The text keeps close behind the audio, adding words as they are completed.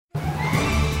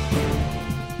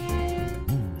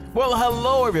Well,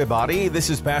 hello, everybody.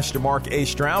 This is Pastor Mark A.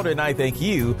 Stroud, and I thank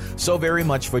you so very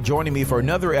much for joining me for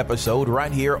another episode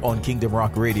right here on Kingdom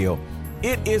Rock Radio.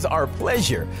 It is our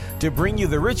pleasure to bring you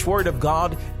the rich word of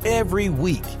God every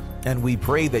week, and we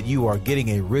pray that you are getting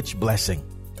a rich blessing.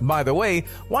 By the way,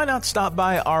 why not stop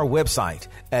by our website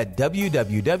at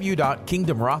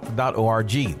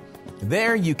www.kingdomrock.org.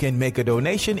 There you can make a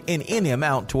donation in any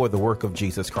amount toward the work of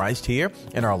Jesus Christ here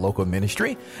in our local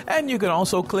ministry. And you can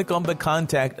also click on the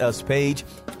Contact Us page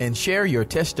and share your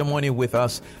testimony with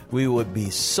us. We would be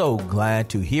so glad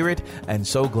to hear it and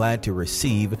so glad to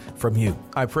receive from you.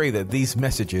 I pray that these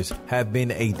messages have been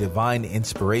a divine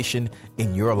inspiration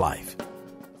in your life.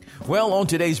 Well, on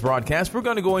today's broadcast, we're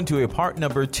going to go into a part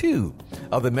number 2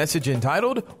 of the message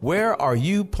entitled, Where Are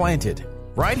You Planted?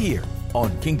 Right here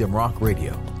on Kingdom Rock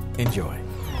Radio. Enjoy.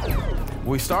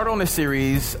 We start on a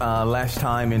series last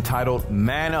time entitled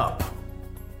Man Up.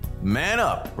 Man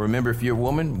up. Remember, if you're a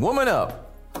woman, woman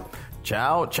up.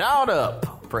 Child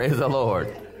up. Praise the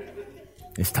Lord.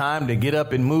 It's time to get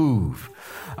up and move.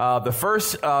 The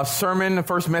first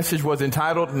message was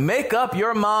entitled, Make Up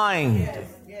Your Mind.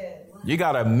 You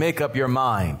got to make up your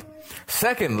mind.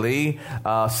 Secondly,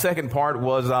 second part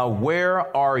was,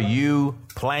 Where are you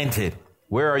planted?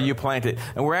 Where are you planted?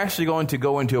 And we're actually going to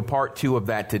go into a part 2 of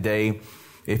that today.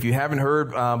 If you haven't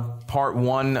heard part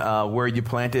 1, Where You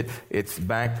Planted, it's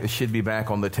back. It should be back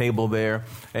on the table there.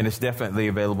 And it's definitely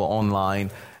available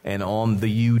online and on the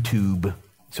YouTube.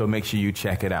 So make sure you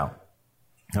check it out.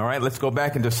 All right, let's go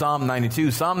back into Psalm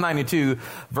 92. Psalm 92,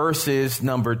 verses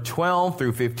number 12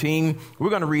 through 15. We're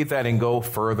going to read that and go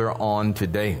further on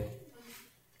today.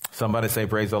 Somebody say,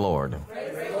 praise the Lord.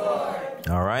 Praise the Lord.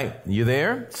 All right, you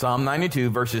there? Psalm 92,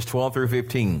 verses 12 through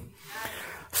 15.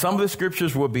 Some of the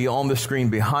scriptures will be on the screen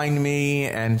behind me,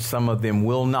 and some of them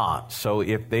will not. So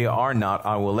if they are not,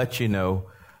 I will let you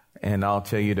know, and I'll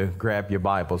tell you to grab your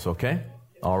Bibles, okay?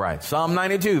 All right, Psalm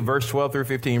 92, verse 12 through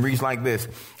 15 reads like this,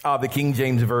 the King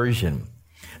James Version.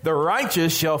 The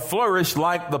righteous shall flourish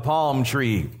like the palm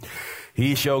tree.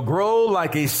 He shall grow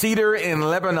like a cedar in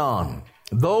Lebanon.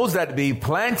 Those that be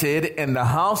planted in the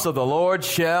house of the Lord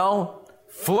shall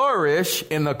flourish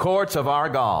in the courts of our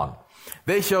God.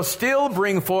 They shall still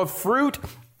bring forth fruit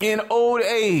in old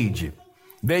age.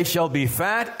 They shall be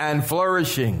fat and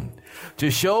flourishing,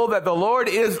 to show that the Lord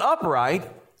is upright.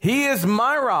 He is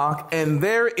my rock, and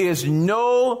there is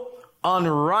no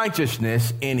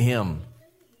unrighteousness in him.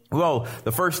 Well,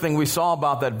 the first thing we saw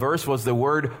about that verse was the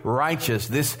word righteous.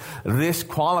 This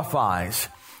qualifies.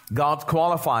 God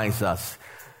qualifies us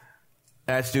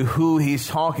as to who he's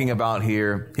talking about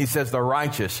here. He says the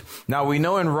righteous. Now we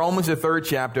know in Romans, the 3rd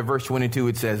chapter, verse 22,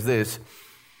 it says this.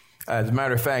 As a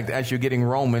matter of fact, as you're getting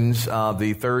Romans, the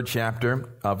 3rd chapter,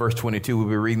 verse 22, we'll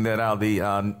be reading that out of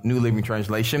the New Living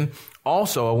Translation.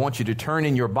 Also, I want you to turn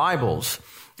in your Bibles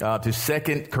to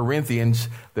 2 Corinthians,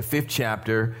 the 5th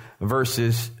chapter,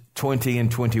 verses 20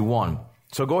 and 21.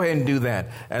 So go ahead and do that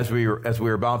as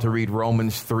we're about to read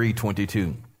Romans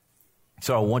 3:22.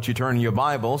 So I want you to turn in your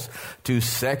Bibles to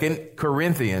 2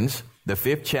 Corinthians, the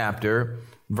 5th chapter,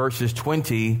 verses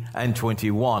 20 and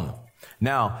 21.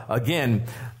 Now, again,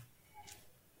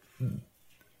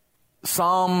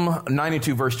 Psalm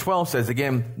 92 verse 12 says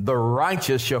again, the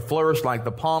righteous shall flourish like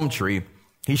the palm tree.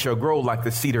 He shall grow like the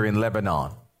cedar in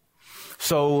Lebanon.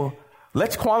 So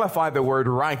let's qualify the word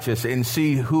righteous and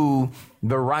see who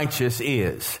the righteous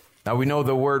is. Now we know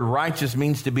the word righteous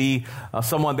means to be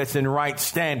someone that's in right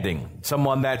standing,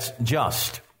 someone that's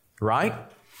just, right?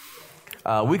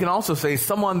 We can also say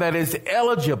someone that is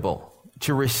eligible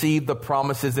to receive the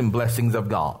promises and blessings of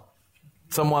God.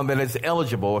 Someone that is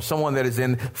eligible, or someone that is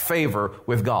in favor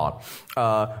with God.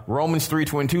 Romans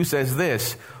 3:22 says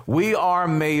this, we are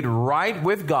made right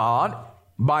with God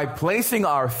by placing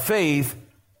our faith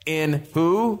in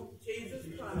who?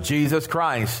 Jesus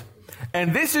Christ.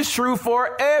 And this is true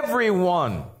for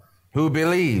everyone who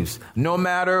believes, no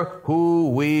matter who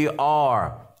we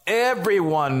are.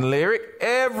 Everyone, Lyric,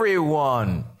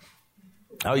 everyone.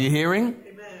 Are you hearing?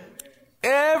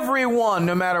 Everyone,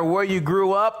 no matter where you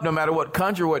grew up, no matter what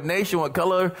country, what nation, what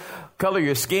color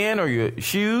your skin or your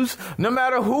shoes, no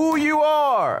matter who you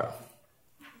are.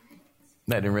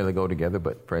 That didn't really go together,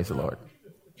 but praise the Lord.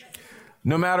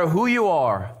 No matter who you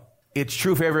are, it's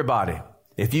true for everybody.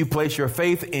 If you place your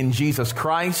faith in Jesus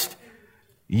Christ,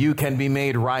 you can be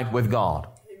made right with God.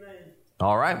 Amen.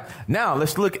 All right. Now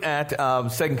let's look at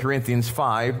 2 Corinthians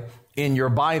 5 in your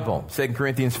Bible. 2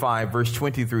 Corinthians 5, verse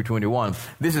 20 through 21.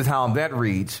 This is how that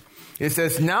reads. It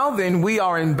says, now then we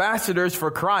are ambassadors for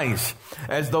Christ,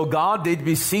 as though God did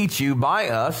beseech you by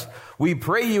us. We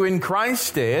pray you in Christ's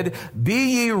stead,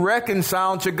 be ye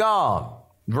reconciled to God.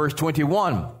 Verse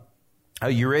 21. Are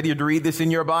you ready to read this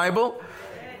in your Bible?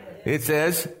 It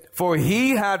says, for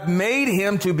he hath made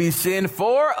him to be sin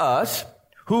for us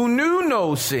who knew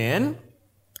no sin.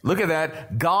 Look at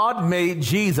that. God made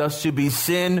Jesus to be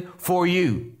sin for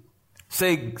you.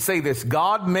 Say this.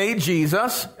 God made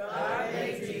Jesus,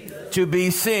 to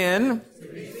be sin,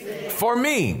 for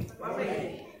me.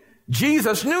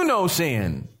 Jesus knew no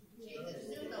sin.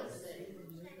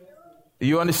 Are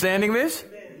you understanding this?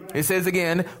 It says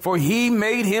again, for he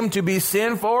made him to be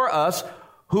sin for us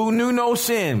who knew no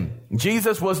sin.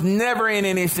 Jesus was never in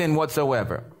any sin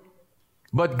whatsoever.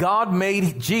 But God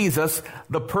made Jesus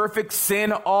the perfect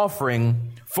sin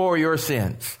offering for your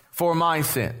sins, for my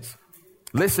sins.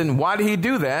 Listen, why did he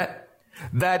do that?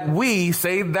 That we,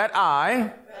 say that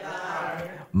I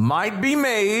might be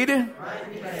made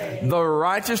the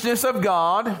righteousness of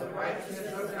God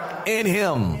in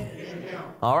him.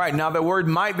 All right. Now the word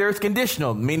might there is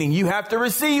conditional, meaning you have to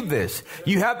receive this.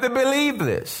 You have to believe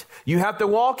this. You have to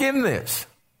walk in this.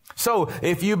 So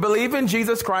if you believe in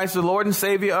Jesus Christ, the Lord and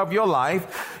Savior of your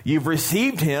life, you've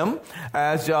received him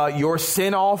as your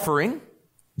sin offering.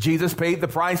 Jesus paid the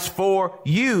price for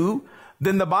you.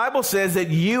 Then the Bible says that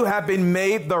you have been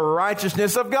made the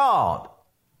righteousness of God.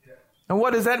 And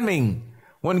what does that mean?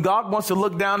 When God wants to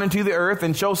look down into the earth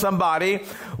and show somebody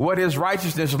what his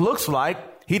righteousness looks like,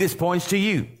 he just points to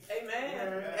you.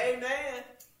 Amen. Amen.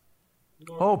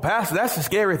 Oh, Pastor, that's a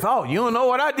scary thought. You don't know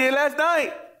what I did last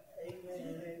night.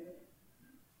 Amen.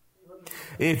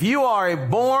 If you are a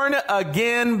born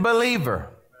again believer,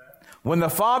 when the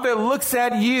Father looks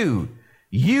at you,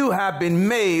 you have been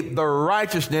made the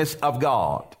righteousness of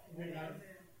God.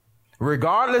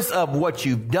 Regardless of what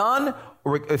you've done,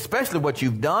 especially what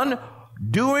you've done,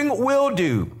 doing, will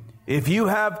do. If you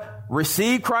have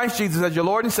received Christ Jesus as your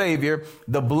Lord and Savior,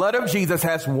 the blood of Jesus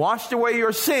has washed away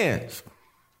your sins.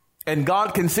 And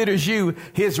God considers you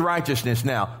his righteousness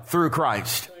now through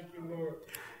Christ. Thank you, Lord.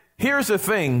 Here's the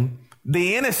thing.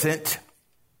 The innocent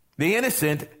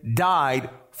died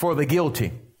for the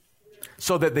guilty,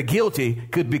 so that the guilty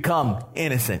could become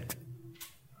innocent.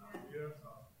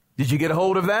 Did you get a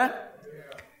hold of that?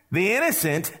 The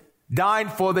innocent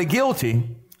died for the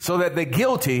guilty, so that the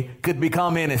guilty could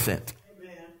become innocent.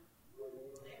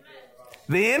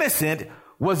 The innocent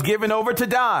was given over to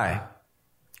die,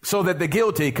 so that the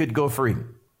guilty could go free.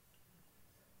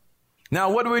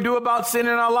 Now, what do we do about sin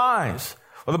in our lives?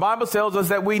 Well, the Bible tells us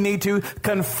that we need to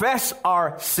confess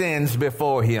our sins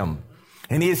before him.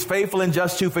 And he is faithful and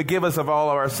just to forgive us of all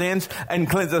of our sins and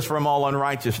cleanse us from all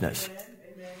unrighteousness.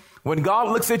 Amen. When God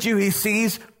looks at you, he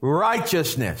sees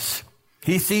righteousness.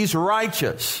 He sees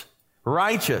righteous.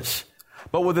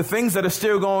 But with the things that are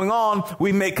still going on,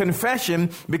 we make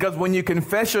confession, because when you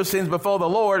confess your sins before the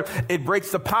Lord, it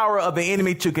breaks the power of the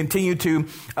enemy to continue to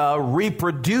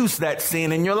reproduce that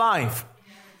sin in your life.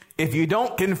 If you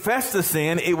don't confess the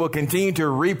sin, it will continue to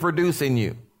reproduce in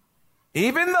you,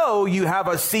 even though you have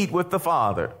a seat with the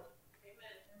Father.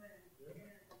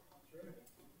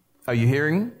 Are you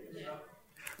hearing?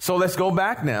 So let's go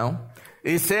back now.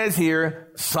 It says here,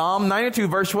 Psalm 92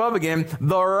 verse 12 again,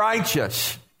 the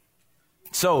righteous.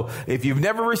 So if you've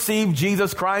never received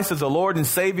Jesus Christ as the Lord and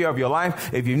Savior of your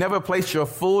life, if you've never placed your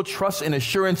full trust and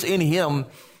assurance in him,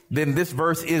 then this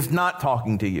verse is not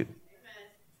talking to you.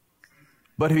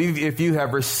 But if you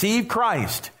have received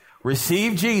Christ,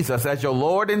 received Jesus as your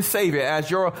Lord and Savior,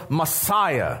 as your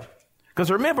Messiah,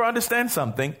 because remember, understand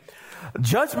something,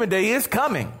 Judgment Day is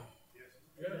coming.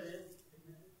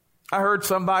 I heard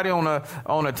somebody on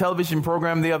a television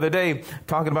program the other day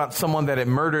talking about someone that had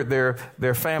murdered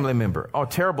their family member. Oh,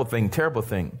 terrible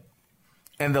thing.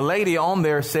 And the lady on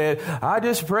there said, I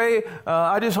just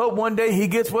hope one day he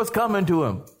gets what's coming to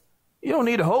him. You don't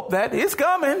need to hope that. It's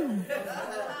coming.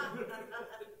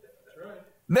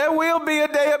 There will be a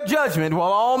day of judgment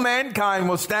while all mankind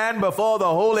will stand before the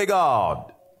holy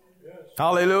God. Yes.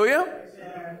 Hallelujah.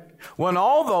 When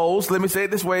all those, let me say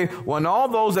it this way, when all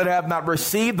those that have not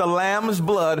received the Lamb's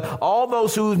blood, all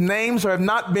those whose names have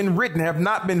not been written, have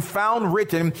not been found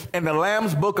written in the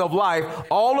Lamb's book of life,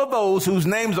 all of those whose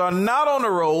names are not on the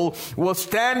roll will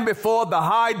stand before the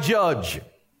high judge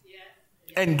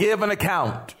and give an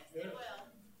account.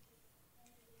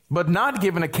 But not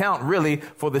give an account really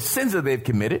for the sins that they've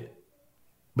committed,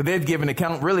 but they've given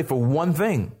account really for one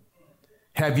thing.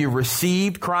 Have you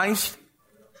received Christ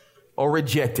or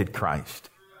rejected Christ?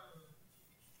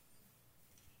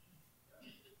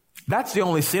 That's the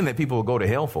only sin that people will go to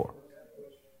hell for.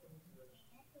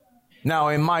 Now,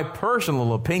 in my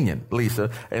personal opinion,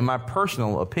 Lisa, I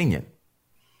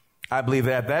believe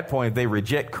that at that point, if they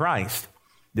reject Christ,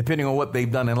 depending on what they've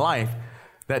done in life,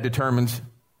 that determines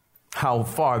how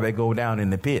far they go down in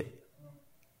the pit.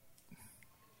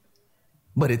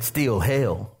 But it's still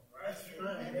hell.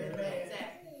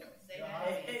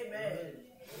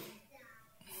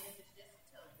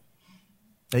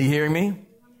 Are you hearing me?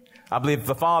 I believe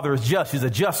the Father is just. He's a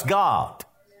just God.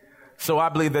 So I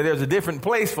believe that there's a different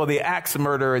place for the axe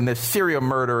murder and the serial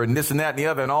murder and this and that and the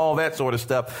other and all that sort of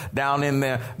stuff down in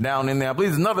there. I believe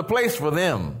there's another place for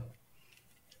them.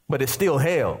 But it's still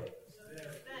hell.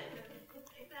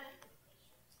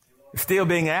 Still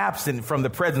being absent from the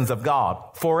presence of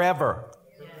God forever.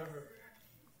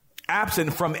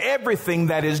 Absent from everything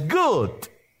that is good.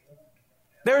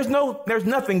 There's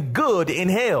nothing good in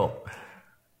hell.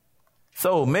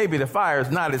 So maybe the fire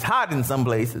is not as hot in some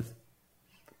places,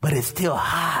 but it's still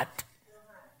hot.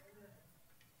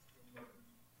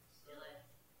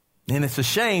 And it's a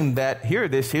shame that,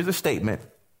 here's a statement.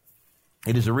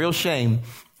 It is a real shame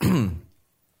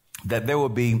that there will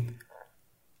be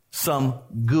some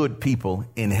good people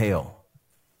in hell.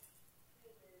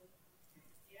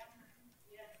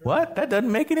 What? That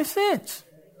doesn't make any sense.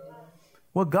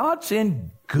 Will God send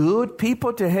good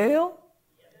people to hell?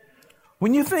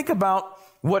 When you think about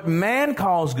what man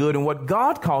calls good and what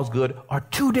God calls good are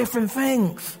two different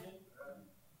things.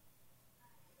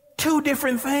 Two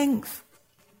different things.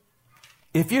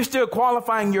 If you're still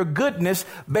qualifying your goodness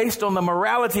based on the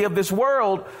morality of this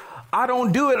world, I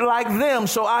don't do it like them,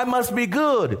 so I must be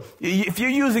good. If you're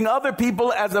using other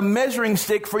people as a measuring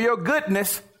stick for your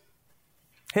goodness,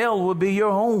 hell will be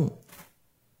your home.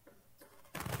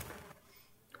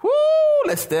 Woo!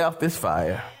 Let's stay off this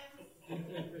fire.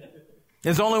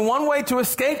 There's only one way to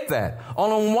escape that.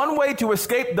 Only one way to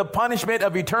escape the punishment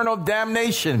of eternal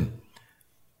damnation.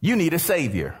 You need a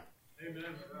Savior. Amen.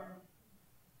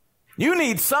 You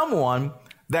need someone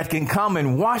that can come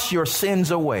and wash your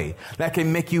sins away, that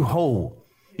can make you whole.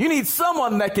 You need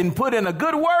someone that can put in a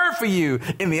good word for you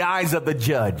in the eyes of the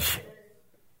judge.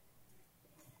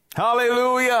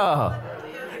 Hallelujah.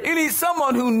 You need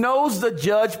someone who knows the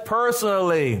judge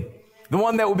personally, the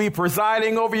one that will be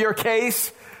presiding over your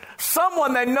case.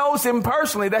 Someone that knows him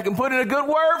personally that can put in a good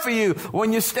word for you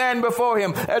when you stand before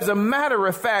him. As a matter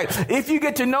of fact, if you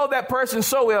get to know that person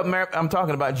so well, I'm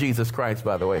talking about Jesus Christ,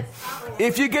 by the way.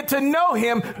 If you get to know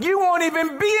him, you won't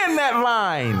even be in that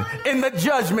line, in the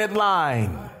judgment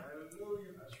line.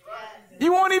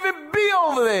 You won't even be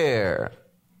over there.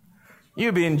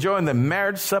 You'll be enjoying the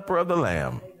marriage supper of the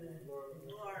Lamb.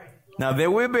 Now, there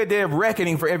will be a day of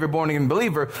reckoning for every born-again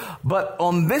believer, but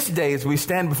on this day, as we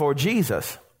stand before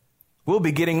Jesus, we'll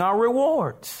be getting our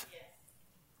rewards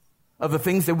of the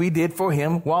things that we did for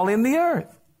him while in the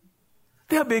earth.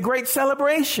 There'll be a great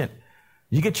celebration.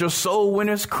 You get your soul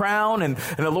winner's crown, and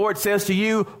the Lord says to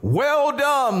you, "Well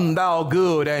done, thou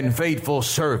good and faithful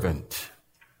servant."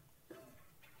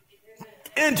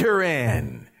 Enter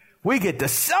in. We get to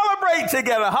celebrate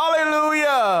together.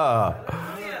 Hallelujah.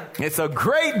 It's a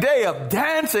great day of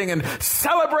dancing and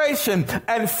celebration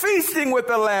and feasting with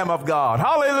the Lamb of God.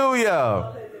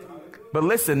 Hallelujah. But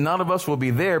listen, none of us will be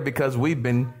there because we've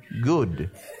been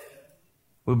good.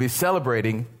 We'll be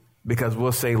celebrating because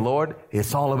we'll say, "Lord,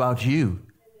 it's all about you.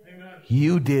 Amen.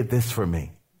 You did this for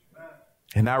me.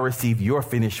 And I receive your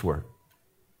finished work."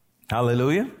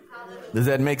 Hallelujah. Hallelujah. Does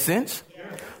that make sense?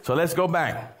 Yeah. So let's go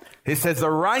back. It says the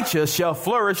righteous shall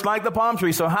flourish like the palm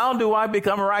tree. So how do I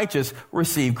become righteous?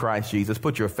 Receive Christ Jesus.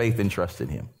 Put your faith and trust in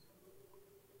him.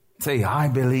 Say, "I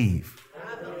believe.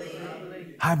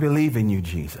 I believe in you,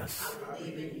 Jesus.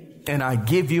 And I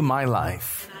give you my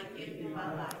life.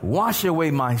 Wash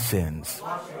away my sins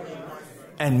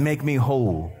and make me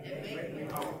whole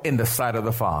in the sight of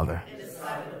the Father."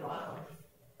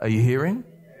 Are you hearing?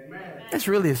 It's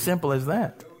really as simple as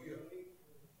that.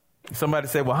 Somebody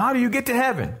said, "Well, how do you get to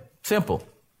heaven?" Simple.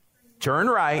 Turn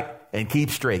right and keep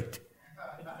straight.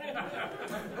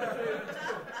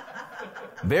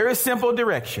 Very simple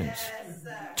directions.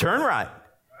 Turn right,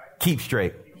 keep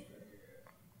straight.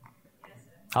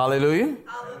 Hallelujah.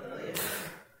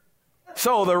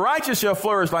 So the righteous shall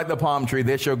flourish like the palm tree.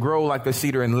 They shall grow like the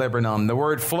cedar in Lebanon. The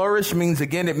word flourish means,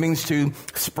 again, it means to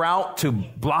sprout, to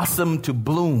blossom, to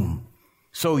bloom.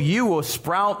 So you will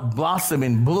sprout, blossom,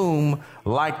 and bloom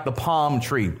like the palm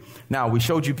tree. Now, we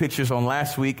showed you pictures on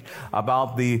last week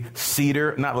about the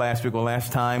cedar, not last week or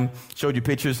last time, showed you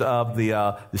pictures of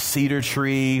the cedar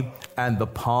tree and the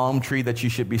palm tree that you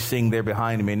should be seeing there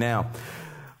behind me now.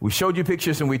 We showed you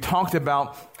pictures and we talked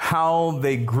about how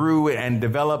they grew and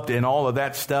developed and all of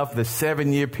that stuff, the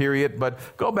 7-year period. But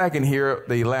go back and hear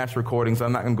the last recordings.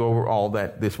 I'm not going to go over all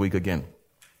that this week again.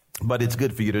 But it's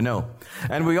good for you to know.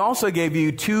 And we also gave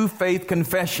you 2 faith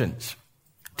confessions.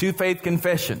 2 faith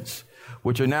confessions.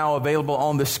 which are now available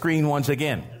on the screen once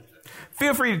again.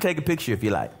 Feel free to take a picture if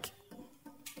you like.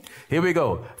 Here we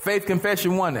go. Faith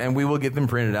Confession 1, and we will get them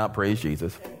printed out. Praise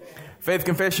Jesus. Faith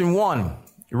Confession 1.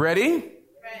 Ready?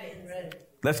 Ready.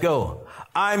 Let's go.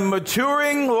 I'm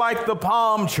maturing like the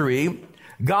palm tree.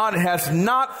 God has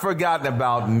not forgotten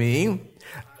about me.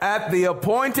 At the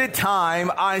appointed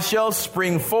time, I shall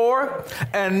spring forth,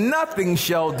 and nothing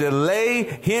shall delay,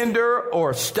 hinder,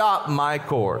 or stop my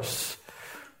course.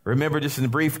 Remember, just in a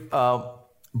brief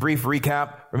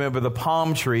recap, remember the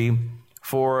palm tree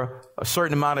for a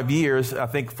certain amount of years, I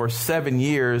think for 7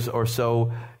 years or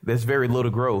so, there's very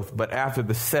little growth. But after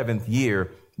the 7th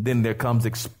year, then there comes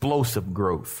explosive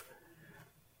growth.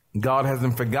 God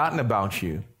hasn't forgotten about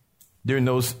you during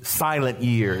those silent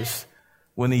years,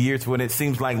 when it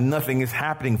seems like nothing is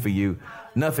happening for you.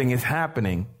 Nothing is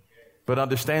happening. But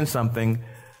understand something.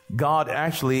 God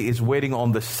actually is waiting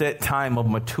on the set time of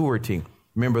maturity.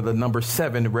 Remember, the number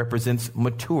 7 represents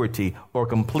maturity or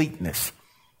completeness.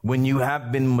 When you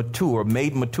have been mature,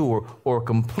 made mature, or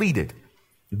completed,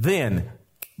 then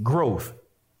growth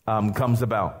comes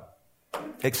about.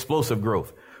 Explosive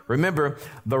growth. Remember,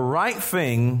 the right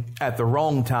thing at the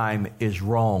wrong time is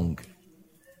wrong.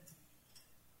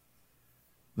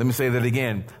 Let me say that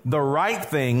again. The right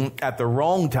thing at the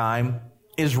wrong time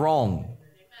is wrong.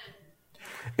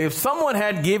 If someone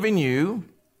had given you,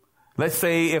 let's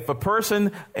say if a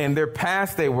person in their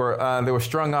past, they were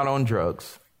strung out on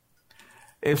drugs.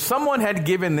 If someone had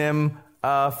given them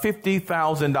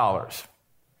 $50,000,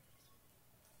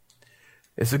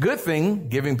 it's a good thing.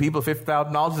 Giving people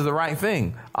 $50,000 is the right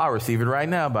thing. I'll receive it right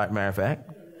now, by matter of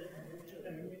fact.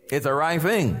 It's a right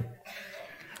thing.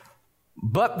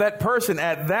 But that person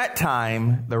at that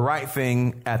time, the right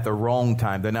thing at the wrong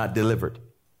time, they're not delivered.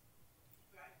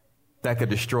 That could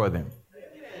destroy them.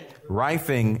 Right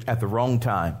thing at the wrong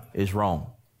time is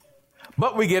wrong.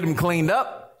 But we get him cleaned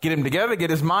up, get him together, get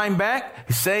his mind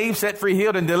back, saved, set free,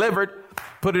 healed, and delivered,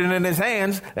 put it in his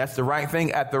hands. That's the right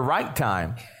thing at the right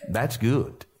time. That's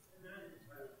good.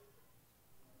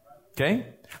 Okay?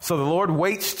 So the Lord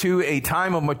waits to a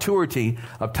time of maturity,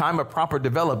 a time of proper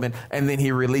development, and then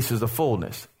he releases the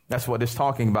fullness. That's what it's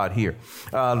talking about here.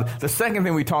 The second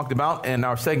thing we talked about in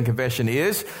our second confession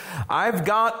is, are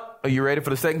you ready for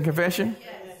the second confession?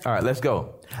 Yes. All right, let's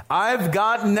go. I've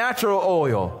got natural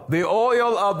oil, the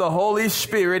oil of the Holy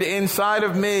Spirit inside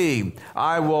of me.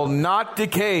 I will not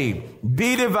decay,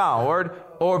 be devoured,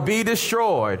 or be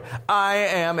destroyed. I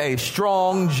am a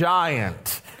strong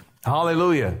giant.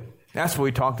 Hallelujah. That's what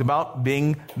we talked about,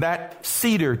 being that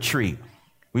cedar tree.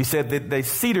 We said that the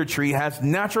cedar tree has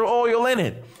natural oil in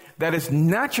it that is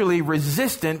naturally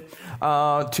resistant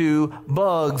to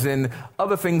bugs and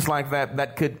other things like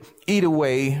that could eat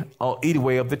away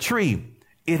of the tree.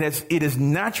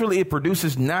 It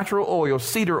produces natural oil,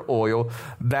 cedar oil,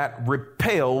 that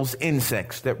repels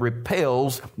insects, that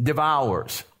repels,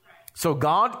 devours. So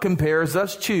God compares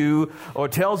us to, or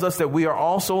tells us that we are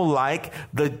also like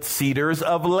the cedars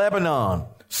of Lebanon.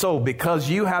 So because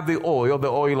you have the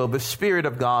oil of the Spirit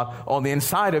of God on the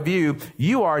inside of you,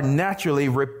 you are naturally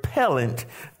repellent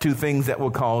to things that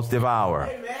will cause devour.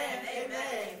 Amen.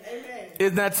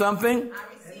 Isn't that something?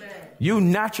 You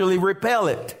naturally repel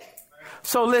it.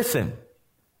 So listen,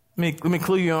 let me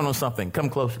clue you on something. Come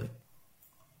closer.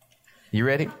 You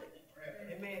ready?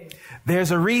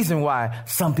 There's a reason why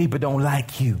some people don't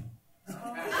like you.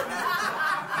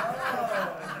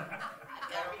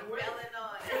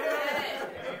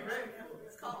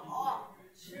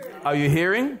 Are you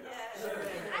hearing?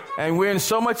 And we're in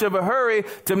so much of a hurry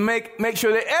to make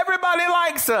sure that everybody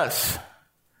likes us.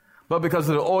 But because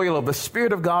of the oil of the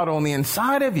Spirit of God on the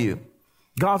inside of you,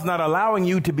 God's not allowing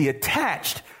you to be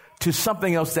attached to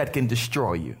something else that can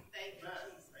destroy you.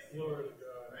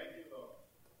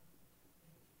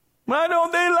 Why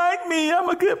don't they like me? I'm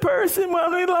a good person. Why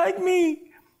don't they like me?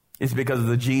 It's because of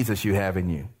the Jesus you have in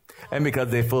you. And because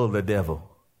they're full of the devil.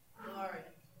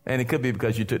 And it could be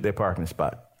because you took their parking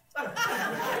spot.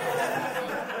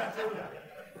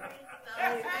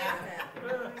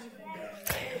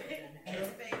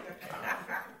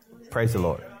 Praise the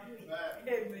Lord.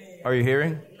 Are you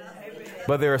hearing?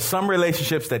 But there are some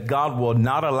relationships that God will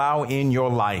not allow in your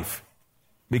life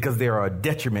because they are a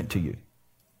detriment to you.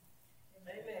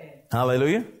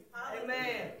 Hallelujah.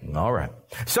 Amen. All right.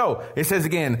 So it says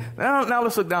again, now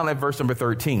let's look down at verse number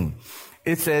 13.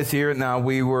 It says here, now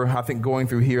we were, I think, going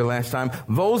through here last time.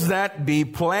 Those that be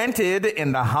planted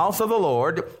in the house of the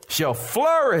Lord shall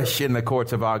flourish in the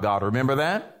courts of our God. Remember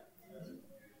that?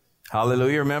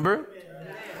 Hallelujah. Remember?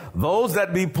 Those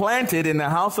that be planted in the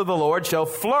house of the Lord shall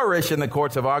flourish in the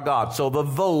courts of our God. So the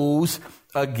those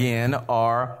again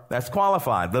that's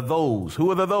qualified. The those.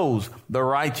 Who are the those? The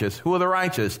righteous. Who are the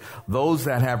righteous? Those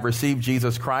that have received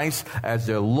Jesus Christ as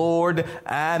their Lord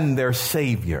and their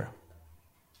Savior.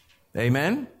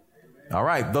 Amen? All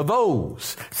right. The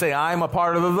those. Say, I'm a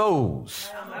part of the those.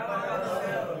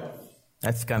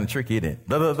 That's kind of tricky, isn't it?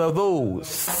 The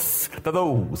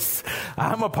those.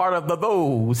 I'm a part of the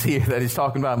those here that he's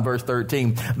talking about in verse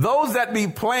 13. Those that be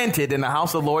planted in the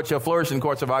house of the Lord shall flourish in the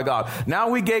courts of our God. Now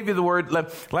we gave you the word,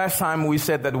 last time we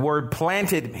said that the word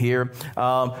planted here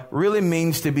really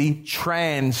means to be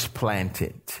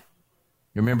transplanted.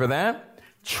 You remember that?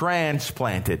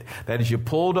 Transplanted. That is, you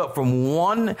pulled up from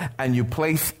one and you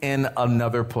place in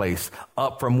another place.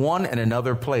 Up from one and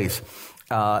another place.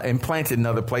 And planted in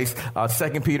another place.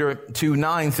 2 Peter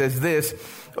 2:9 says this,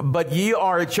 but ye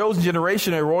are a chosen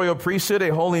generation, a royal priesthood,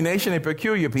 a holy nation, a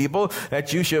peculiar people,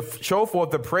 that you should show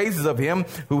forth the praises of him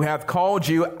who hath called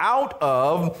you out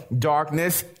of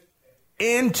darkness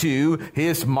into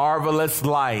his marvelous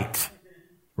light.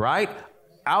 Right?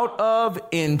 Out of,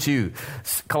 into.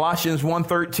 Colossians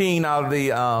 1:13 out of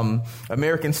the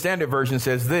American Standard Version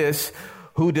says this,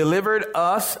 who delivered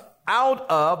us out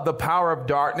of the power of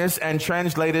darkness and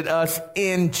translated us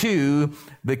into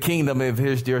the kingdom of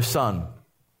his dear son.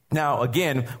 Now,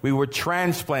 again, we were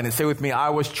transplanted. Say with me,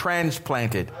 I was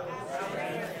transplanted.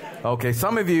 Okay,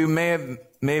 some of you may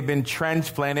have been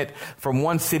transplanted from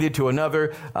one city to another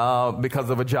because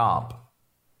of a job,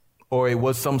 or it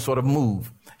was some sort of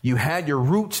move. You had your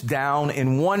roots down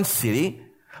in one city,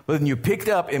 but then you picked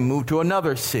up and moved to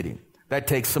another city. That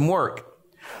takes some work.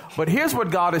 But here's what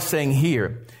God is saying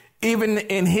here. Even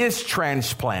in his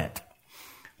transplant,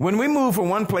 when we move from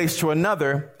one place to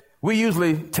another, we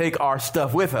usually take our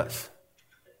stuff with us.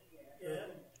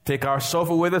 Take our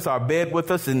sofa with us, our bed with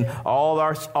us, and all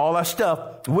our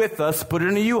stuff with us, put it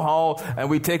in a U-Haul, and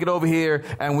we take it over here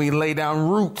and we lay down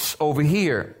roots over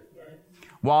here.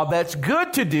 While that's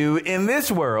good to do in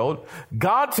this world,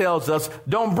 God tells us,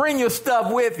 don't bring your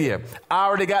stuff with you. I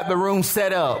already got the room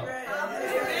set up.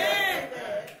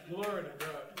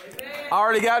 I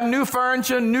already got new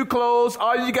furniture, new clothes.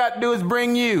 All you got to do is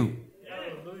bring you.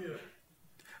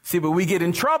 See, but we get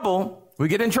in trouble. We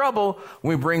get in trouble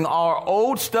when we bring our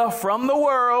old stuff from the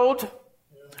world,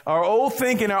 our old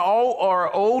thinking,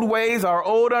 our old ways, our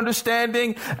old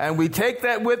understanding, and we take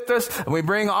that with us, and we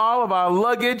bring all of our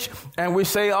luggage, and we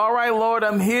say, all right, Lord,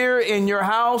 I'm here in your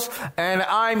house, and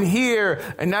I'm here.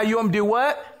 And now you want me to do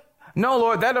what? No,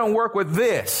 Lord, that don't work with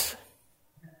this.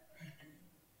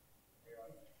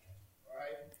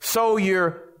 So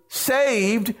you're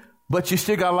saved, but you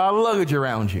still got a lot of luggage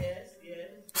around you.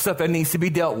 Stuff that needs to be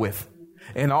dealt with.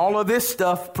 And all of this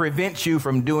stuff prevents you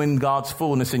from doing God's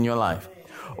fullness in your life.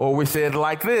 Or we said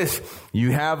like this,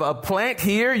 you have a plant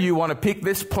here, you want to pick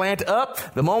this plant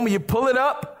up. The moment you pull it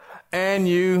up and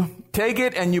you take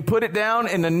it and you put it down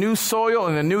in the new soil,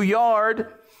 in the new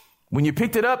yard, when you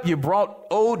picked it up, you brought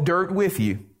old dirt with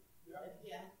you.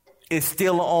 It's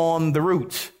still on the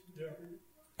roots.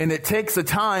 And it takes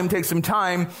some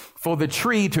time for the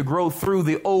tree to grow through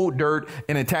the old dirt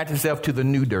and attach itself to the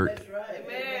new dirt. That's right.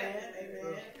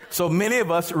 Amen. So many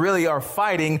of us really are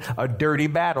fighting a dirty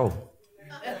battle.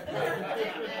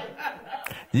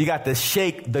 You got to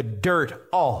shake the dirt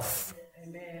off.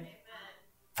 Amen.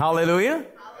 Hallelujah.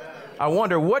 I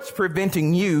wonder what's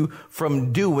preventing you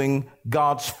from doing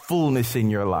God's fullness in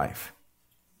your life.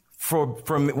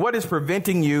 From what is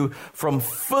preventing you from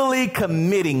fully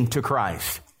committing to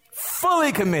Christ?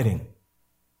 Fully committing.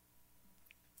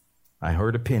 I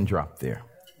heard a pin drop there.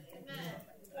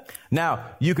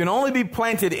 Now, you can only be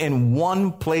planted in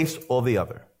one place or the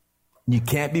other. You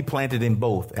can't be planted in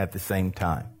both at the same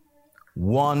time.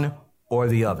 One or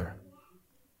the other.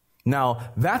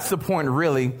 Now, that's the point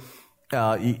really.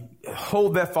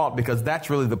 Hold that thought, because that's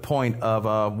really the point of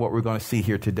what we're going to see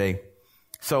here today.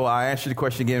 So I asked you the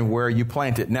question again, where are you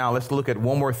planted? Now, let's look at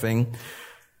one more thing.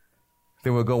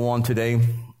 Then we'll go on today.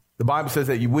 The Bible says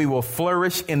that we will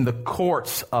flourish in the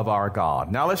courts of our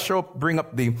God. Now let's bring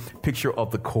up the picture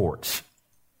of the courts.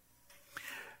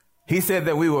 He said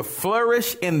that we will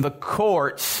flourish in the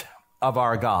courts of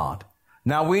our God.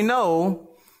 Now we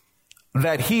know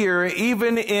that here,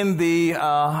 even in the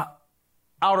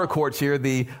outer courts here,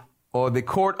 the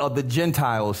court of the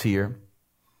Gentiles here,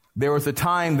 there was a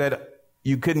time that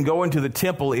you couldn't go into the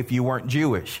temple if you weren't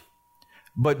Jewish.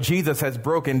 But Jesus has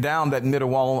broken down that middle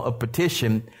wall of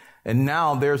partition. And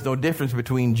now there's no difference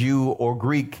between Jew or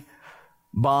Greek,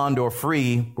 bond or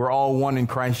free. We're all one in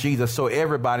Christ Jesus, so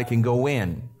everybody can go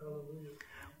in.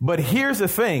 But here's the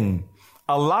thing.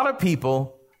 A lot of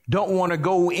people don't want to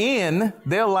go in.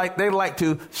 They like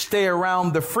to stay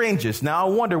around the fringes. Now, I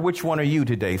wonder which one are you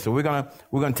today? So we're going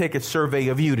to take a survey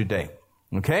of you today.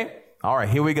 Okay? All right,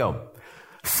 here we go.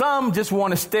 Some just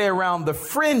want to stay around the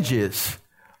fringes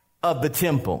of the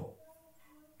temple.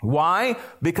 Why?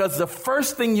 Because the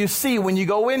first thing you see when you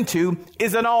go into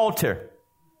is an altar,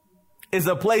 is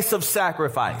a place of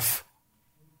sacrifice.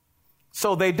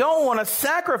 So they don't want to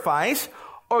sacrifice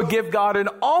or give God an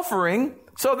offering,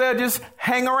 so they'll just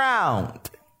hang around.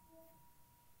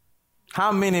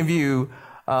 How many of you,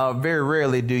 very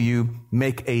rarely do you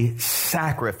make a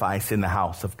sacrifice in the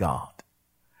house of God?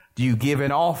 Do you give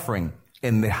an offering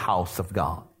in the house of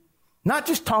God? Not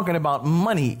just talking about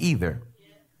money either.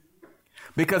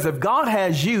 Because if God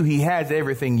has you, he has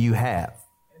everything you have.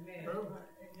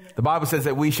 The Bible says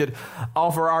that we should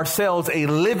offer ourselves a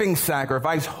living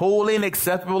sacrifice, holy and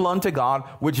acceptable unto God,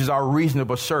 which is our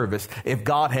reasonable service. If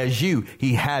God has you,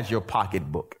 he has your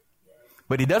pocketbook.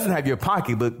 But he doesn't have your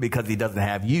pocketbook because he doesn't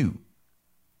have you.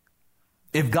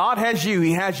 If God has you,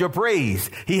 he has your praise.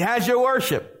 He has your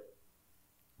worship.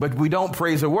 But we don't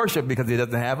praise or worship because he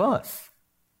doesn't have us.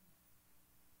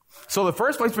 So the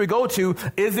first place we go to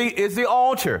is the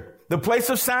altar, the place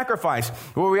of sacrifice,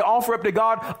 where we offer up to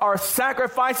God our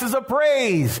sacrifices of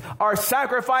praise, our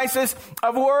sacrifices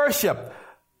of worship.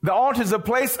 The altar is a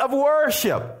place of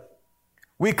worship.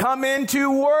 We come in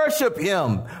to worship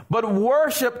him, but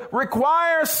worship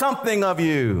requires something of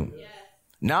you. Yes.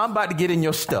 Now I'm about to get in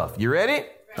your stuff. You ready?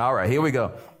 All right, here we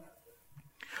go.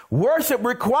 Worship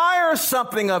requires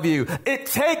something of you. It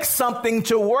takes something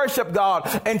to worship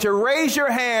God and to raise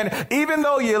your hand, even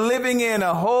though you're living in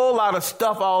a whole lot of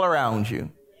stuff all around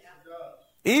you.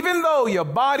 Even though your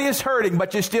body is hurting,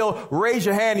 but you still raise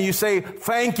your hand and you say,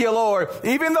 thank you, Lord.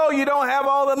 Even though you don't have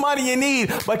all the money you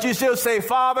need, but you still say,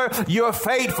 Father, you're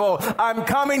faithful. I'm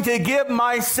coming to give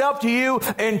myself to you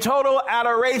in total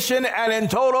adoration and in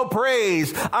total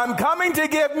praise. I'm coming to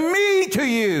give me to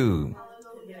you.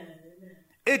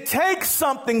 It takes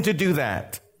something to do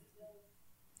that,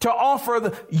 to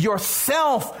offer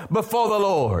yourself before the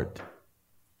Lord.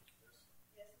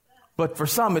 But for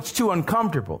some, it's too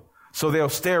uncomfortable. So they'll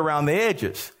stay around the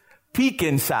edges, peek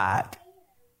inside.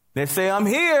 They say, I'm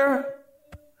here.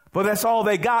 But that's all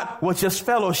they got was just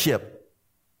fellowship.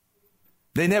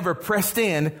 They never pressed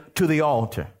in to the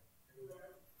altar.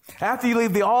 After you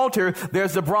leave the altar,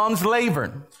 there's the bronze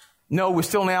laver. No, we're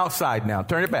still on the outside now.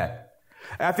 Turn it back.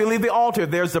 After you leave the altar,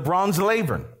 there's the bronze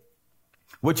laver,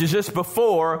 which is just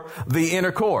before the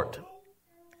inner court,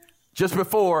 just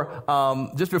before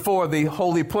the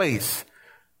holy place.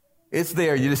 It's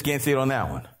there. You just can't see it on that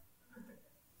one.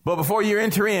 But before you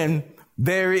enter in,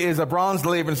 there is a bronze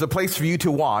laver. It's a place for you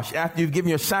to wash. After you've given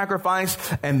your sacrifice,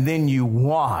 and then you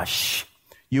wash.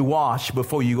 You wash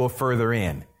before you go further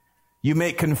in. You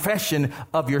make confession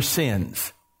of your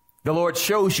sins. The Lord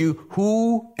shows you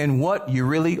who and what you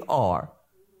really are.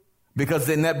 Because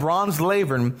in that bronze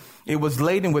laver, it was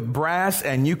laden with brass,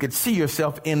 and you could see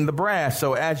yourself in the brass.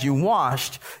 So as you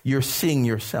washed, you're seeing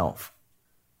yourself.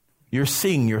 You're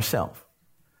seeing yourself.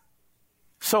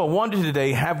 So I wonder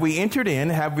today, have we entered in?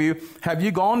 Have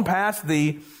you gone past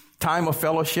the time of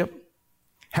fellowship?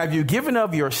 Have you given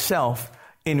of yourself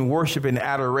in worship and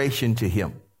adoration to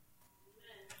him?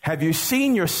 Have you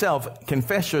seen yourself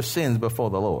confess your sins before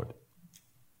the Lord?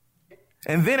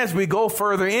 And then as we go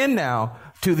further in now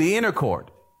to the inner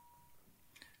court,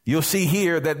 you'll see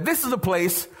here that this is a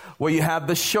place where you have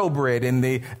the showbread and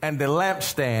the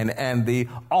lampstand and the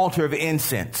altar of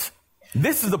incense.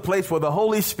 This is the place where the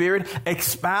Holy Spirit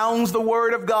expounds the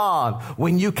Word of God,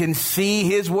 when you can see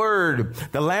His Word.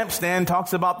 The lampstand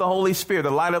talks about the Holy Spirit, the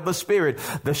light of the Spirit.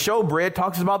 The showbread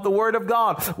talks about the Word of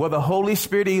God, where the Holy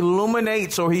Spirit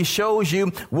illuminates, or He shows you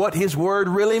what His Word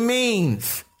really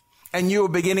means. And you're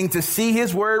beginning to see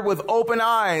His Word with open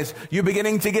eyes. You're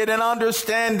beginning to get an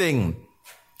understanding.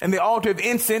 And the altar of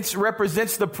incense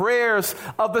represents the prayers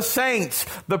of the saints.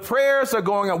 The prayers are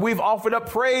going on. We've offered up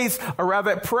praise, or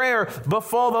rather prayer,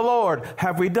 before the Lord.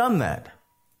 Have we done that?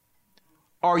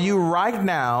 Are you right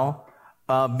now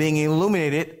being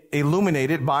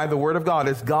illuminated by the Word of God?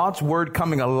 Is God's Word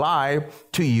coming alive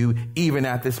to you even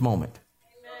at this moment?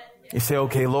 Amen. You say,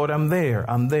 okay, Lord, I'm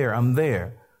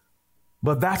there.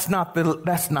 But that's not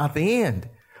the end.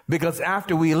 Because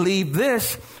after we leave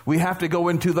this, we have to go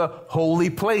into the holy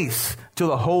place, to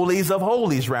the holies of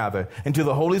holies, rather, into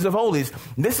the holies of holies.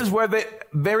 This is where the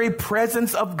very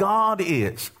presence of God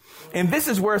is. And this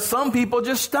is where some people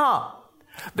just stop.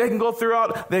 They can go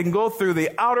through the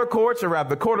outer courts, or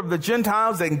the court of the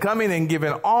Gentiles. They can come in and give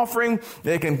an offering.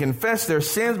 They can confess their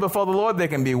sins before the Lord. They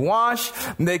can be washed.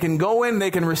 They can go in.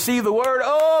 They can receive the word.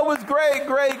 Oh, it was great,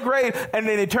 great, great. And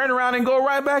then they turn around and go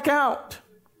right back out,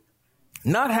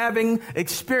 not having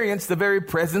experienced the very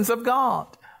presence of God.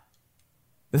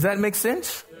 Does that make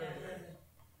sense?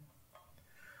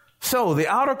 So the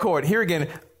outer court, here again,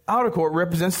 outer court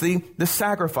represents the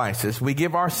sacrifices. We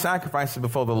give our sacrifices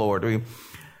before the Lord.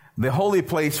 The holy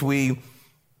place, the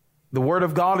word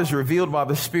of God is revealed by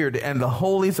the Spirit, and the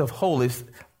holies of holies,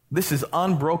 this is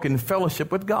unbroken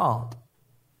fellowship with God.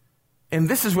 And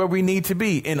this is where we need to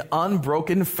be, in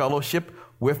unbroken fellowship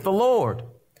with the Lord.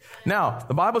 Now,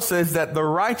 the Bible says that the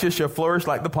righteous shall flourish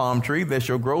like the palm tree. They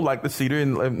shall grow like the cedar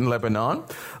in Lebanon.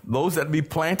 Those that be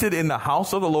planted in the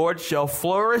house of the Lord shall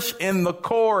flourish in the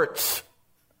courts.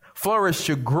 Flourish,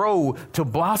 to grow, to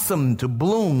blossom, to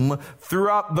bloom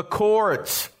throughout the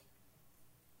courts.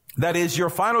 That is, your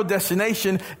final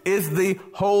destination is the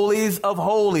holies of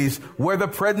holies, where the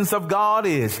presence of God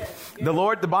is.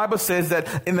 The Bible says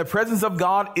that in the presence of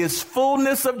God is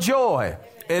fullness of joy,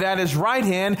 and at his right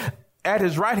hand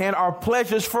are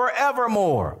pleasures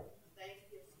forevermore.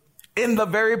 In the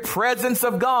very presence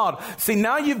of God. See,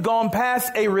 now you've gone past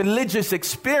a religious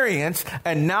experience,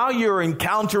 and now you're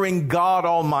encountering God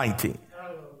Almighty.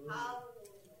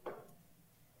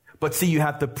 But see, you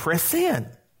have to press in.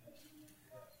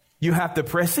 You have to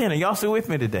press in. Are y'all still with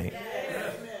me today?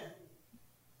 Yes.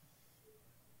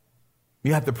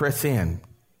 You have to press in,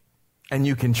 and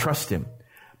you can trust him.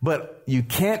 But you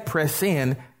can't press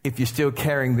in if you're still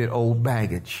carrying that old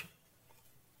baggage.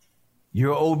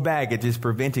 Your old baggage is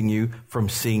preventing you from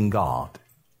seeing God.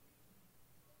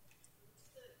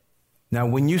 Now,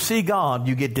 when you see God,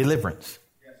 you get deliverance.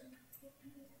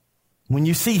 When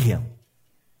you see him,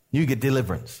 you get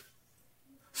deliverance.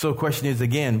 So the question is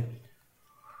again,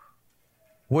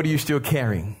 what are you still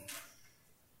carrying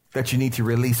that you need to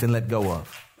release and let go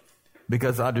of?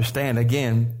 Because understand,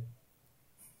 again,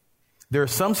 there are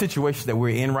some situations that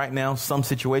we're in right now, some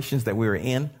situations that we're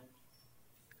in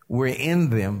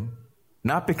them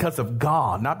not because of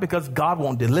God, not because God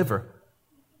won't deliver,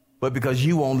 but because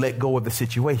you won't let go of the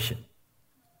situation.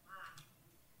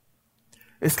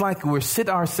 It's like we're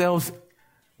seated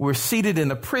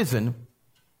in a prison,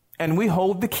 and we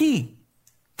hold the key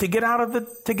to get out of the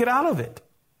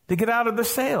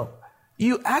cell.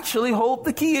 You actually hold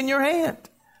the key in your hand,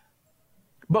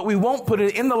 but we won't put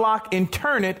it in the lock and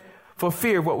turn it for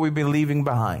fear of what we've been leaving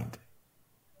behind.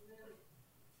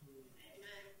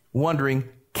 Wondering,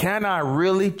 can I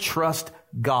really trust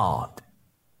God?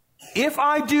 If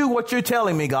I do what you're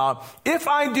telling me, God, if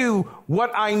I do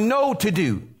what I know to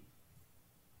do,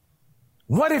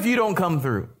 what if you don't come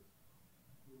through?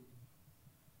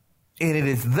 And it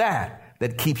is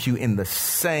that keeps you in the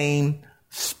same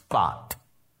spot.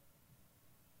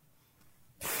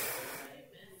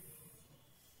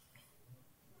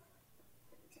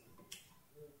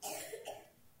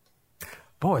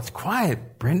 Boy, it's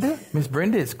quiet, Brenda. Miss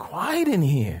Brenda, it's quiet in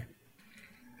here.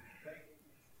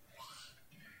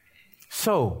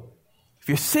 So, if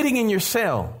you're sitting in your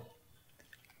cell,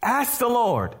 ask the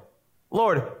Lord,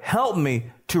 Lord, help me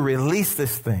to release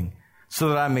this thing so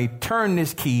that I may turn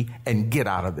this key and get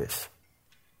out of this.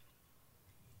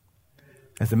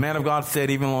 As the man of God said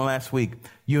even last week,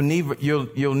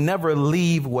 you'll never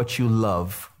leave what you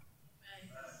love.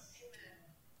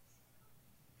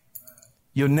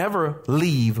 You'll never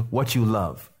leave what you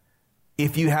love.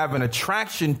 If you have an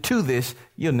attraction to this,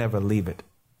 you'll never leave it.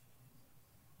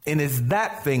 And it's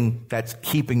that thing that's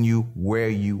keeping you where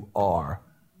you are.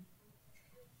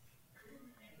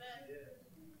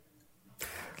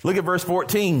 Look at verse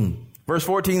 14. Verse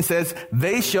 14 says,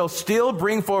 they shall still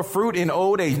bring forth fruit in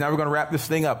old age. Now we're going to wrap this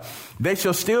thing up. They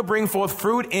shall still bring forth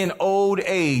fruit in old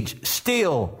age.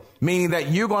 Still, meaning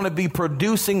that you're going to be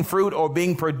producing fruit or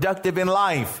being productive in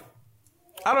life.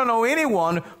 I don't know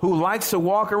anyone who likes to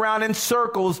walk around in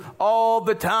circles all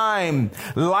the time.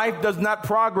 Life does not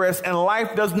progress and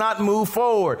life does not move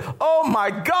forward. Oh my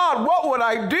God, what would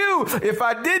I do if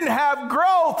I didn't have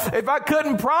growth, if I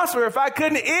couldn't prosper, if I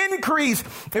couldn't increase,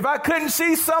 if I couldn't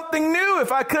see something new,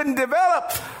 if I couldn't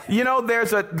develop? You know,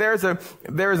 there's a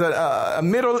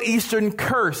Middle Eastern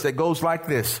curse that goes like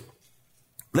this.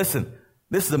 Listen,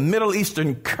 this is a Middle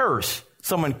Eastern curse.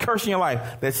 Someone cursing your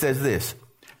life that says this.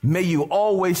 May you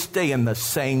always stay in the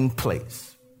same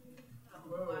place.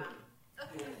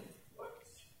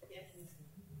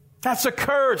 That's a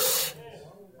curse.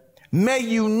 May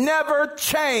you never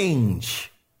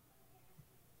change.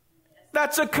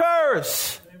 That's a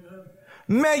curse.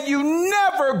 May you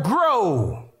never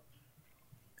grow.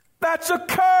 That's a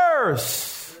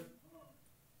curse.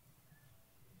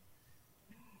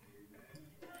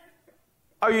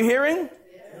 Are you hearing?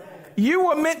 You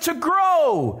were meant to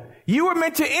grow. You were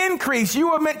meant to increase.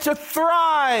 You were meant to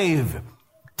thrive.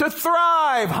 To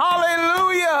thrive.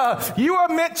 Hallelujah. You are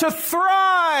meant to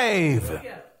thrive.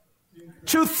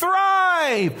 To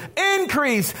thrive,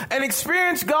 increase, and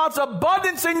experience God's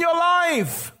abundance in your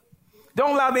life.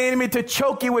 Don't allow the enemy to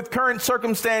choke you with current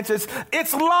circumstances.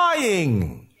 It's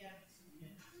lying.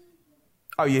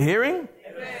 Are you hearing?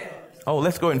 Oh,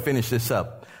 let's go ahead and finish this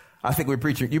up. I think you're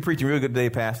preaching real good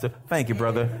today, Pastor. Thank you,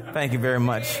 brother. Thank you very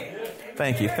much.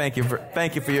 Thank you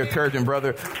for your encouragement,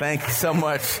 brother. Thank you so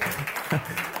much.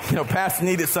 Pastor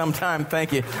needed some time.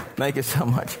 Thank you so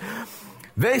much.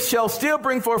 They shall still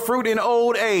bring forth fruit in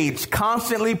old age,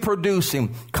 constantly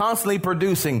producing.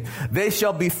 They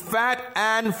shall be fat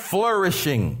and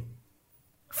flourishing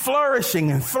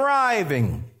and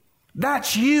thriving.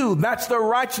 That's you. That's the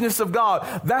righteousness of God.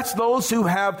 That's those who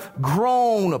have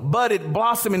grown, budded,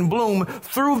 blossom, and bloom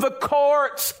through the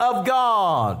courts of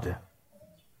God.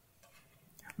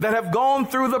 That have gone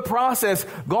through the process,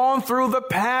 gone through the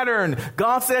pattern.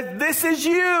 God said, this is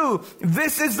you.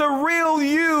 This is the real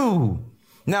you.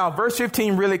 Now, verse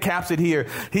 15 really caps it here.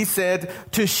 He said,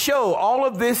 to show, all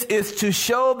of this is to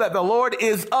show that the Lord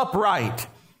is upright.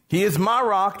 He is my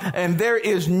rock, and there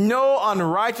is no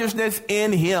unrighteousness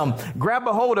in him. Grab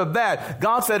a hold of that.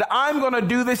 God said, I'm going to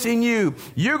do this in you.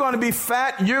 You're going to be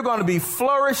fat. You're going to be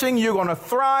flourishing. You're going to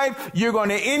thrive. You're going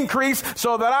to increase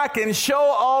so that I can show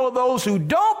all of those who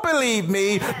don't believe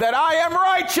me that I am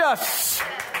righteous.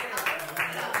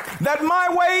 That my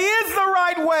way is the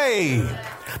right way.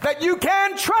 That you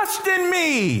can trust in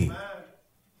me.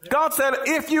 God said,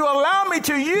 if you allow me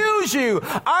to use you,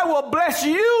 I will bless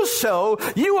you so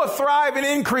you will thrive and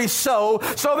increase so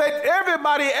that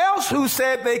everybody else who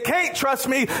said they can't trust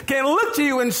me can look to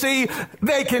you and see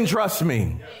they can trust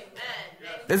me.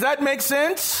 Does that make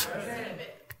sense?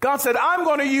 God said, I'm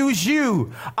going to use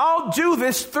you. I'll do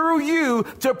this through you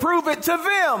to prove it to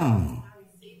them.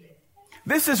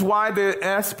 This is why they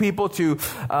ask people to,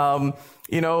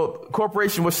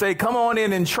 corporation will say, come on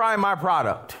in and try my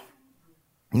product.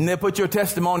 And they put your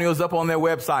testimonials up on their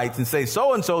websites and say,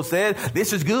 so-and-so said,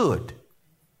 this is good.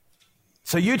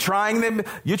 So you're trying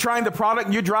the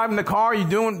product, you're driving the car, you're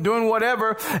doing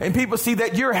whatever, and people see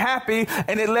that you're happy,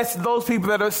 and it lets those people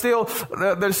that are still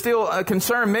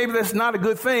concerned, maybe that's not a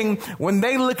good thing. When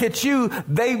they look at you,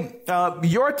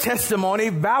 your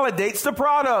testimony validates the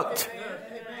product.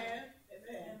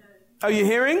 Are you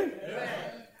hearing?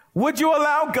 Would you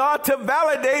allow God to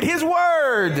validate his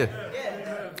word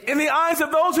in the eyes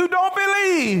of those who don't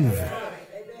believe?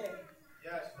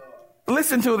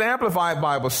 Listen to the Amplified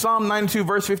Bible. Psalm 92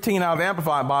 verse 15 out of the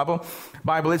Amplified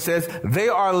Bible, it says, they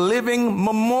are living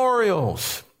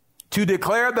memorials to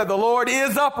declare that the Lord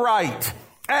is upright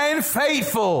and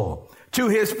faithful to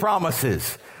his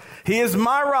promises. He is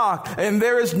my rock, and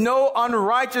there is no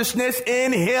unrighteousness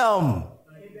in him.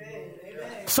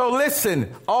 So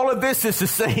listen, all of this is to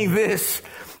say this.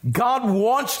 God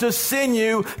wants to send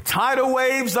you tidal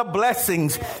waves of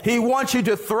blessings. He wants you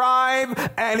to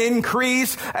thrive and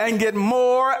increase and get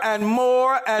more and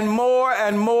more and more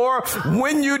and more.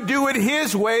 When you do it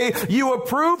his way, you will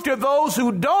prove to those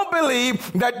who don't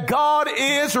believe that God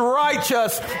is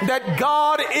righteous, that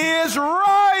God is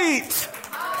right.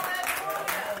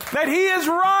 That he is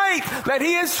right, that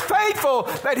he is faithful,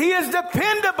 that he is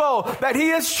dependable, that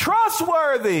he is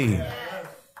trustworthy. Yes.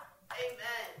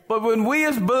 But when we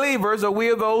as believers, or we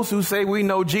are those who say we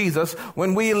know Jesus,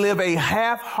 when we live a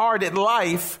half-hearted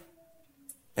life,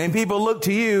 and people look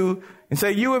to you and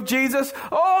say, you with Jesus?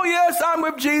 Oh, yes, I'm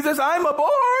with Jesus. I'm a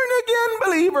born-again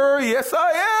believer. Yes,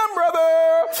 I am,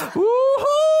 brother.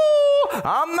 Woo-hoo!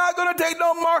 I'm not going to take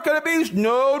no mark of the beast.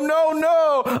 No.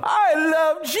 I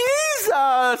love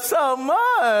Jesus so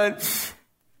much.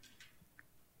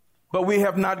 But we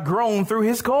have not grown through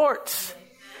his courts.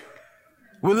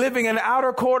 We're living an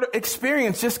outer court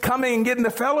experience, just coming and getting the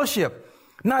fellowship.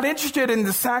 Not interested in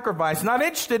the sacrifice, not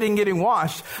interested in getting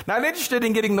washed, not interested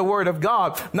in getting the word of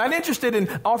God, not interested in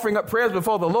offering up prayers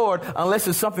before the Lord unless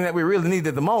it's something that we really need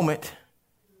at the moment. Amen.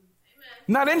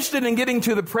 Not interested in getting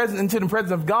into the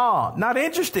presence of God. Not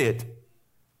interested.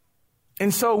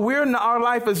 And so our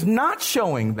life is not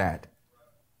showing that.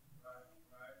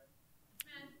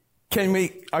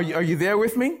 Are you there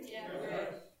with me? Yeah.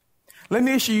 Let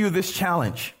me issue you this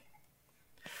challenge.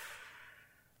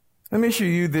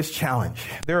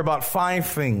 There are about 5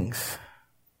 things.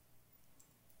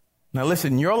 Now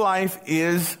listen, your life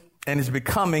is and is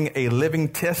becoming a living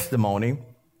testimony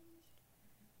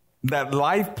that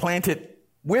life planted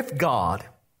with God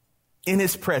in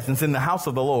his presence in the house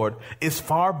of the Lord is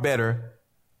far better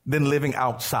than living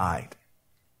outside.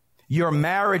 Your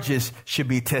marriages should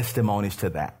be testimonies to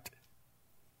that.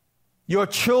 Your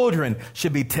children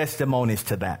should be testimonies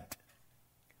to that.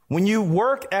 When you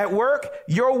work at work,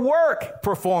 your work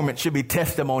performance should be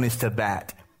testimonies to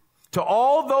that. To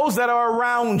all those that are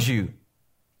around you,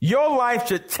 your life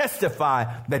should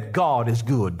testify that God is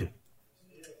good.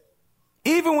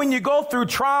 Even when you go through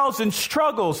trials and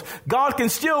struggles, God can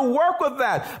still work with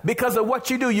that because of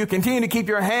what you do. You continue to keep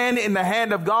your hand in the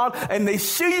hand of God, and they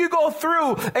see you go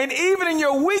through. And even in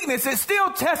your weakness, it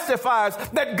still testifies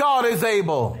that God is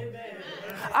able.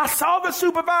 I saw the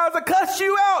supervisor cuss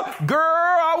you out. Girl,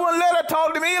 I wouldn't let her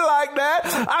talk to me like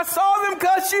that. I saw them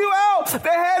cuss you out. They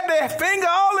had their finger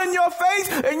all in your face,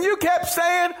 and you kept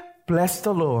saying, bless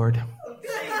the Lord.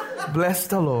 Bless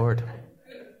the Lord.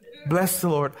 Bless the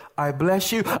Lord. I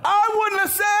bless you. I wouldn't have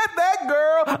said that,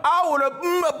 girl. I would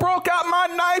have broke out my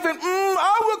knife and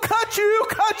I would cut you.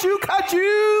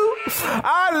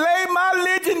 I lay my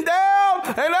religion down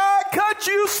and I cut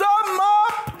you something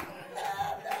up.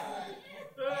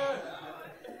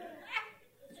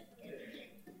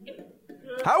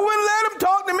 I wouldn't let them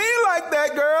talk to me like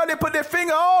that, girl. They put their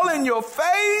finger all in your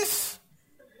face.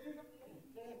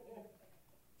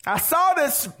 I saw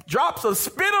this drops of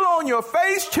spittle on your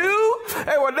face too.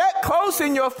 They were that close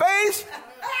in your face.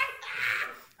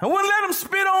 I wouldn't let them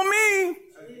spit on me.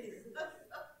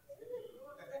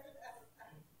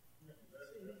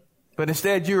 But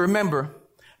instead you remember,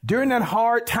 during that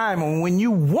hard time and when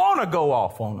you want to go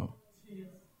off on them,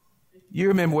 you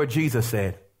remember what Jesus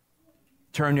said.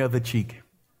 Turn the other cheek.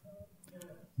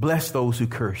 Bless those who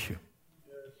curse you.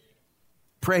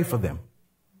 Pray for them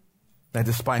that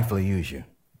despitefully use you.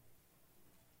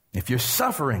 If you're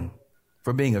suffering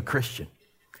for being a Christian,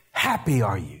 happy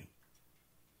are you.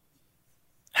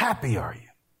 Happy are you.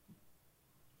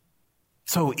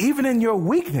 So even in your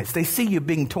weakness, they see you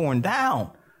being torn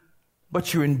down,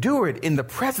 but you endure it in the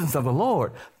presence of the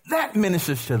Lord. That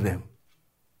ministers to them.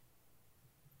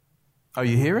 Are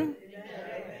you hearing?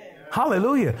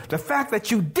 Hallelujah. The fact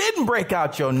that you didn't break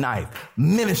out your knife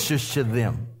ministers to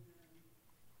them.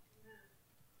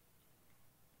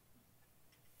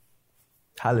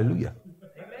 Hallelujah.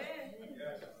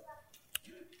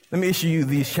 Let me issue you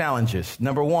these challenges.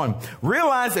 Number one,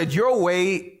 realize that your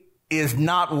way is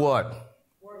not what?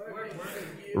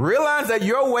 Realize that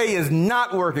your way is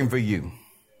not working for you.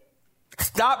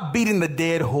 Stop beating the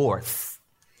dead horse.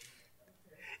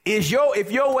 If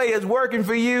your way is working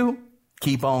for you,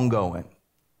 keep on going.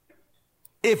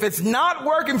 If it's not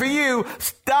working for you,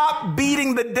 stop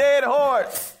beating the dead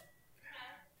horse.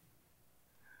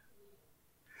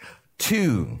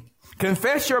 2,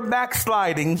 confess your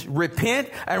backslidings, repent,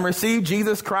 and receive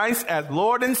Jesus Christ as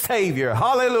Lord and Savior.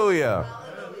 Hallelujah.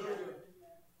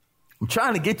 I'm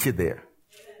trying to get you there.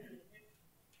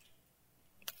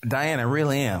 Diane, I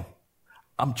really am.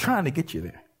 I'm trying to get you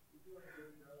there.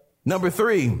 Number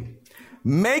 3,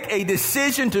 make a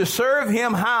decision to serve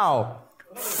him how?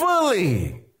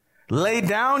 Fully. Lay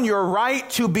down your right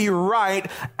to be right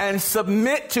and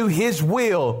submit to his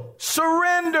will.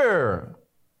 Surrender.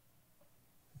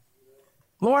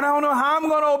 Lord, I don't know how I'm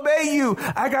going to obey you.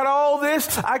 I got all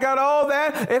this. I got all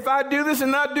that. If I do this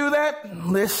and not do that.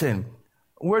 Listen,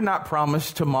 we're not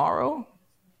promised tomorrow.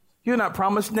 You're not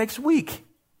promised next week.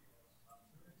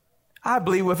 I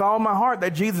believe with all my heart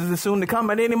that Jesus is soon to come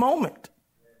at any moment.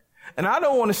 And I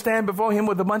don't want to stand before him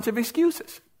with a bunch of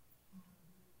excuses.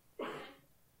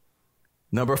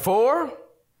 Number 4,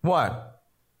 what?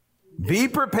 Be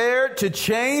prepared to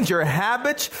change your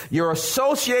habits, your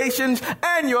associations,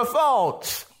 and your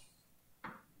thoughts.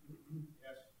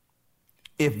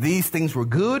 If these things were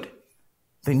good,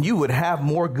 then you would have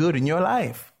more good in your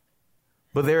life.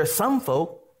 But there are some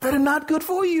folk that are not good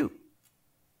for you.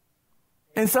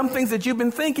 And some things that you've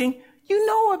been thinking, you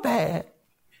know are bad.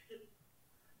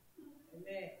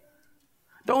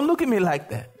 Don't look at me like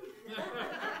that.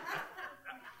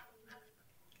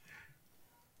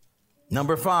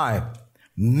 Number 5,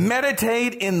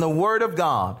 meditate in the Word of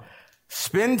God.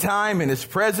 Spend time in his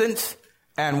presence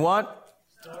and what?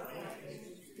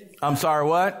 I'm sorry,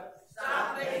 what?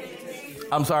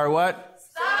 I'm sorry, what?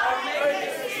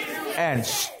 And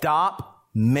stop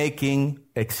making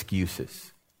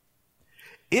excuses.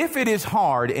 If it is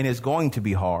hard, and it's going to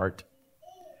be hard,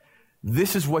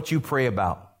 this is what you pray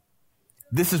about.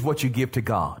 This is what you give to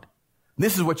God.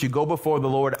 This is what you go before the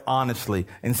Lord honestly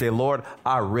and say, Lord,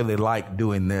 I really like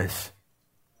doing this.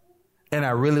 And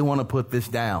I really want to put this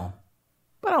down.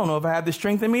 But I don't know if I have the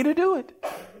strength in me to do it.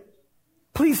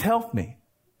 Please help me.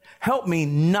 Help me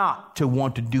not to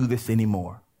want to do this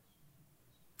anymore.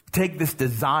 Take this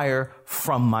desire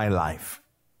from my life.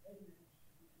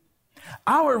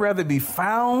 I would rather be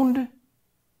found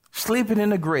sleeping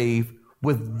in a grave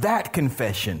with that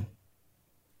confession,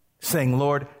 saying,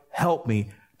 Lord, help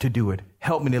me to do it.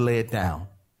 Help me to lay it down.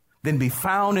 Than be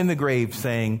found in the grave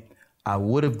saying, I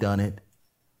would have done it,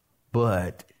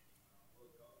 or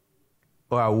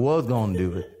I was going to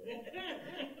do it.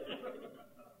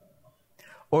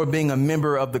 Or being a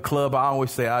member of the club. I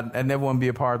always say, I never want to be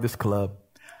a part of this club,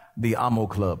 the Amo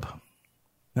Club.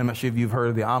 I'm not sure if you've heard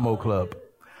of the Amo Club.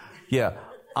 Yeah,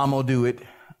 I'm going to do it.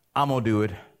 I'm going to do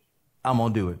it. I'm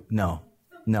going to do it. No.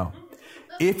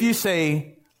 If you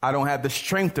say, I don't have the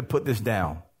strength to put this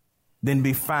down, then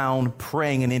be found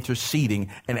praying and interceding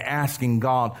and asking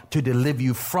God to deliver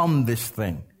you from this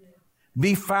thing.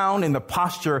 Be found in the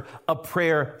posture of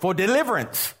prayer for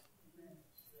deliverance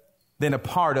than a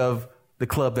part of the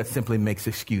club that simply makes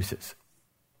excuses.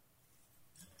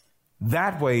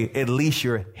 That way, at least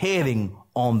you're heading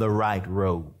on the right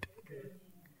road.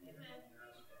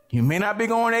 You may not be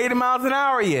going 80 miles an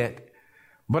hour yet,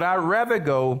 but I'd rather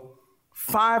go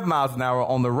 5 miles an hour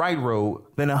on the right road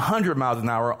than 100 miles an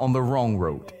hour on the wrong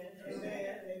road.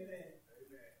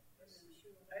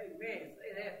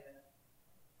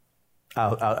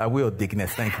 I will,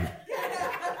 Deaconess. Thank you.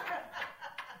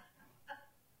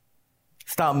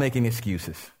 Stop making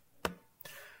excuses.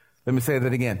 Let me say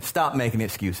that again. Stop making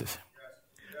excuses.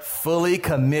 Fully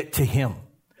commit to Him.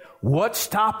 What's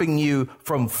stopping you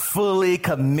from fully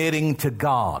committing to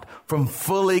God, from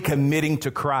fully committing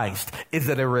to Christ? Is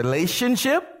it a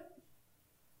relationship?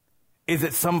 Is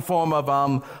it some form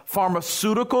of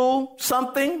pharmaceutical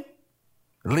something?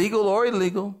 Legal or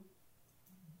illegal?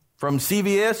 From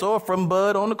CVS or from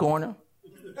Bud on the corner?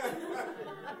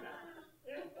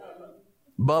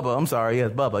 Bubba, I'm sorry.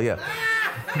 Yes, Bubba, yeah.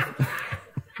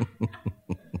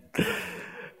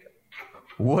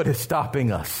 What is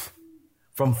stopping us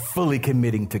from fully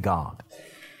committing to God?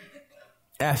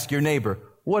 Ask your neighbor,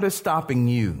 what is stopping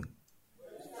you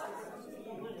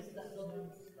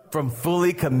from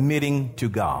fully committing to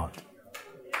God?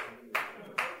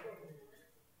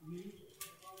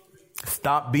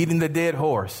 Stop beating the dead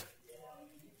horse.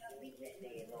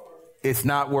 It's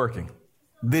not working.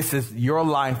 Your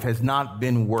life has not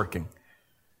been working.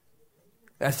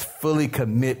 That's fully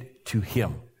commit to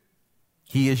Him.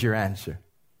 He is your answer.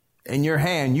 In your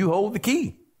hand, you hold the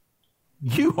key.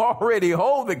 You already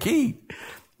hold the key.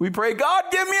 We pray,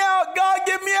 God, get me out. God,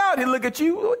 get me out. He look at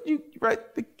you. You right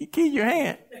the key in your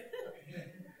hand.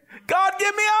 God,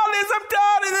 get me out of this. I'm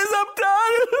tired of this. I'm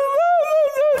tired.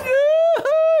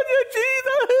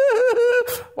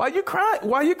 Jesus. Why you crying?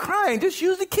 Why are you crying? Just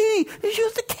use the key. Just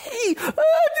use the key. Help me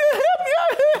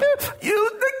out.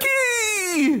 Use the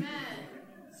key.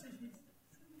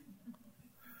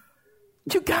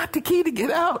 You got the key to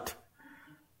get out.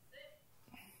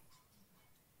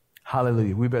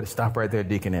 Hallelujah. We better stop right there,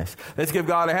 Deaconess. Let's give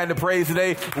God a hand of praise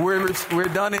today. We're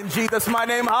done in Jesus' my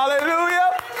name. Hallelujah.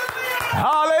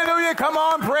 Hallelujah. Come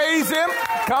on, praise Him.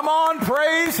 Come on,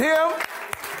 praise Him.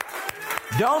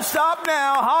 Don't stop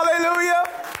now. Hallelujah.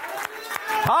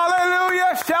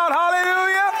 Hallelujah. Shout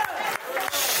hallelujah.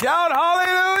 Shout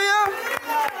hallelujah.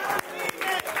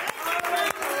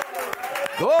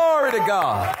 Glory to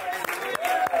God.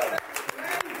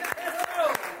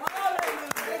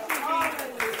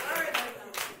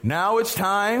 Now it's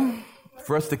time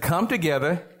for us to come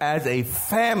together as a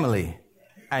family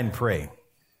and pray.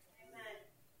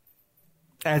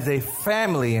 As a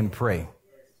family and pray.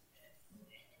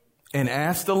 And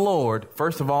ask the Lord,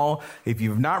 first of all, if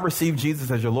you've not received Jesus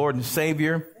as your Lord and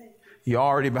Savior, you're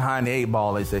already behind the 8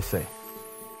 ball, as they say.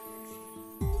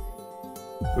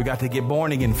 We got to get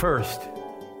born again first.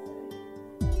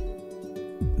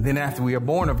 Then after we are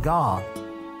born of God,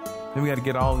 then we got to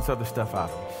get all this other stuff out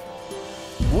of us.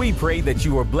 We pray that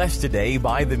you are blessed today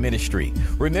by the ministry.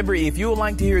 Remember, if you would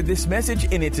like to hear this message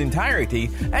in its entirety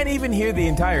and even hear the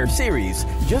entire series,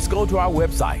 just go to our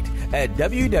website at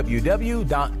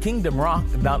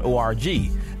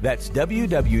www.kingdomrock.org. That's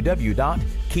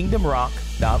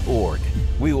www.kingdomrock.org.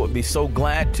 We will be so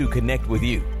glad to connect with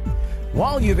you.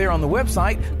 While you're there on the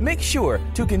website, make sure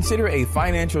to consider a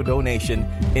financial donation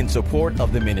in support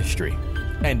of the ministry.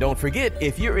 And don't forget,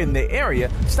 if you're in the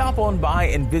area, stop on by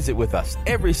and visit with us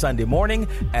every Sunday morning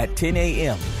at 10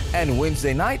 a.m. and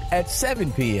Wednesday night at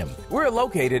 7 p.m. We're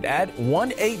located at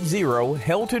 180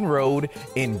 Helton Road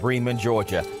in Bremen,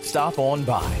 Georgia. Stop on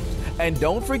by. And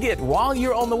don't forget, while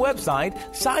you're on the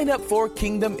website, sign up for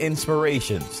Kingdom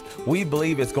Inspirations. We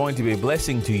believe it's going to be a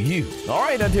blessing to you. All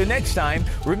right, until next time,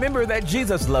 remember that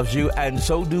Jesus loves you, and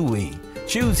so do we.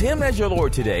 Choose Him as your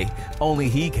Lord today. Only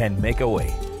He can make a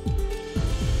way.